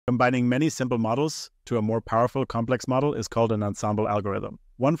Combining many simple models to a more powerful complex model is called an ensemble algorithm.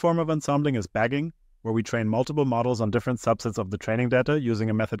 One form of ensembling is bagging, where we train multiple models on different subsets of the training data using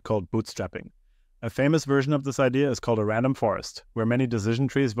a method called bootstrapping. A famous version of this idea is called a random forest, where many decision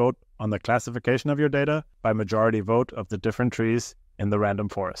trees vote on the classification of your data by majority vote of the different trees in the random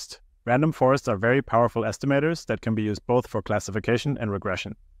forest. Random forests are very powerful estimators that can be used both for classification and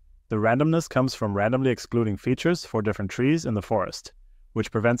regression. The randomness comes from randomly excluding features for different trees in the forest,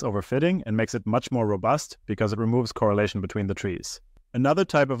 which prevents overfitting and makes it much more robust because it removes correlation between the trees. Another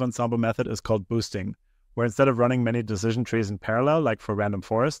type of ensemble method is called boosting, where instead of running many decision trees in parallel like for random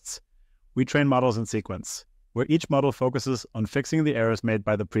forests, we train models in sequence, where each model focuses on fixing the errors made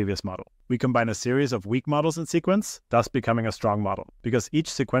by the previous model. We combine a series of weak models in sequence, thus becoming a strong model. Because each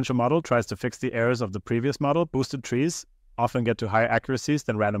sequential model tries to fix the errors of the previous model, boosted trees often get to higher accuracies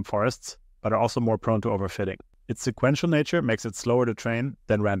than random forests, but are also more prone to overfitting. Its sequential nature makes it slower to train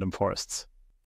than random forests.